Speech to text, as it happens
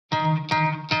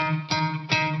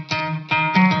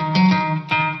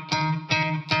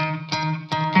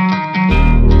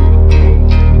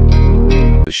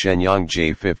Shenyang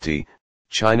J-50,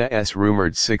 China's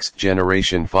rumored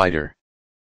sixth-generation fighter.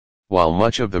 While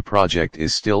much of the project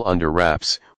is still under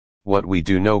wraps, what we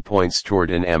do know points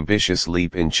toward an ambitious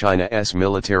leap in China's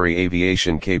military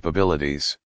aviation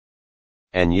capabilities.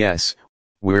 And yes,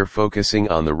 we're focusing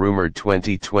on the rumored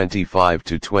 2025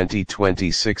 to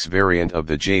 2026 variant of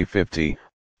the J-50,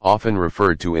 often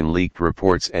referred to in leaked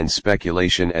reports and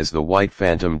speculation as the White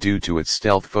Phantom due to its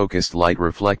stealth-focused light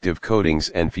reflective coatings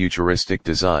and futuristic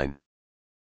design.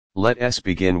 Let us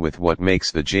begin with what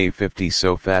makes the J-50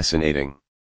 so fascinating.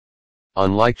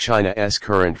 Unlike China's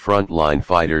current frontline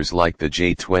fighters like the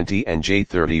J-20 and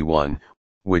J-31,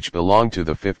 which belong to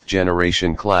the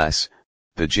fifth-generation class,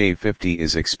 the J-50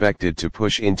 is expected to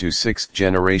push into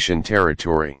sixth-generation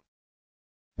territory.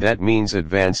 That means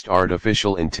advanced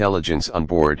artificial intelligence on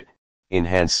board,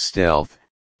 enhanced stealth,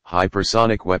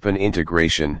 hypersonic weapon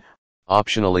integration,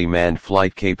 optionally manned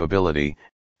flight capability,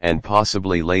 and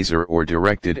possibly laser or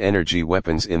directed energy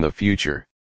weapons in the future.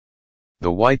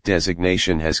 The white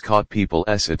designation has caught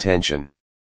people's attention.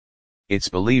 It's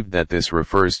believed that this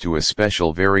refers to a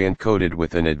special variant coated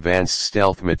with an advanced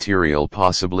stealth material,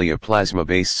 possibly a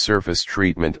plasma-based surface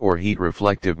treatment or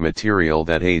heat-reflective material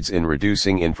that aids in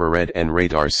reducing infrared and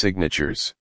radar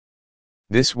signatures.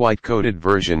 This white-coated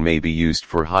version may be used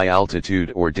for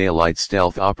high-altitude or daylight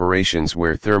stealth operations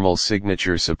where thermal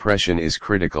signature suppression is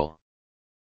critical.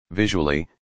 Visually,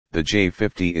 the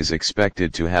J-50 is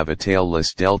expected to have a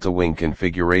tailless delta wing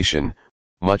configuration,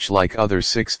 much like other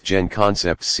sixth-gen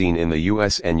concepts seen in the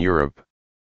US and Europe.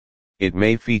 It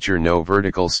may feature no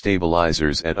vertical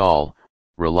stabilizers at all,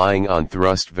 relying on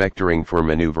thrust vectoring for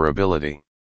maneuverability.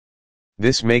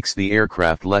 This makes the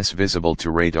aircraft less visible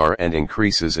to radar and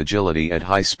increases agility at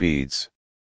high speeds.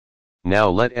 Now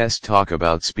let us talk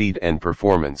about speed and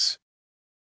performance.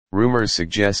 Rumors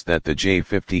suggest that the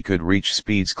J-50 could reach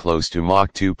speeds close to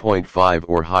Mach 2.5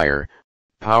 or higher,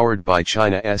 powered by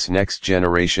China's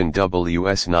next-generation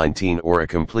WS-19 or a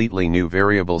completely new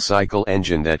variable cycle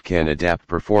engine that can adapt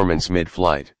performance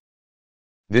mid-flight.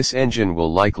 This engine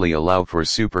will likely allow for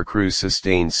supercruise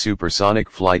sustained supersonic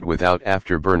flight without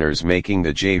afterburners, making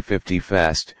the J-50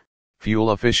 fast,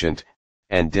 fuel-efficient,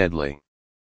 and deadly.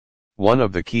 One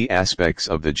of the key aspects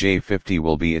of the J-50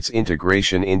 will be its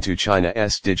integration into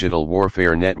China's digital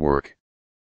warfare network.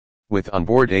 With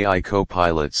onboard AI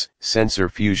co-pilots, sensor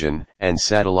fusion, and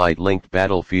satellite-linked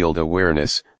battlefield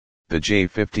awareness, the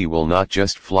J-50 will not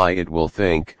just fly, it will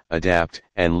think, adapt,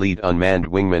 and lead unmanned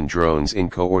wingman drones in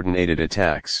coordinated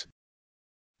attacks.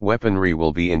 Weaponry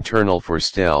will be internal for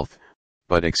stealth,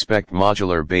 but expect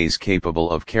modular bays capable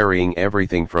of carrying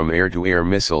everything from air-to-air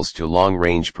missiles to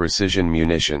long-range precision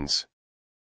munitions.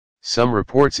 Some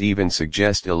reports even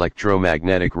suggest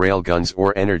electromagnetic railguns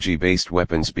or energy-based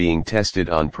weapons being tested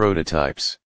on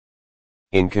prototypes.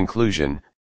 In conclusion,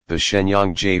 the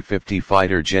Shenyang J-50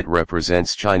 fighter jet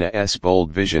represents China's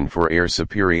bold vision for air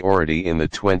superiority in the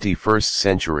 21st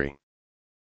century.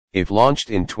 If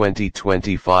launched in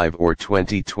 2025 or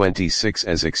 2026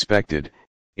 as expected,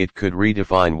 it could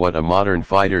redefine what a modern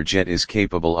fighter jet is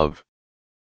capable of.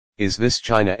 Is this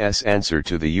China's answer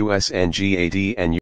to the US NGAD and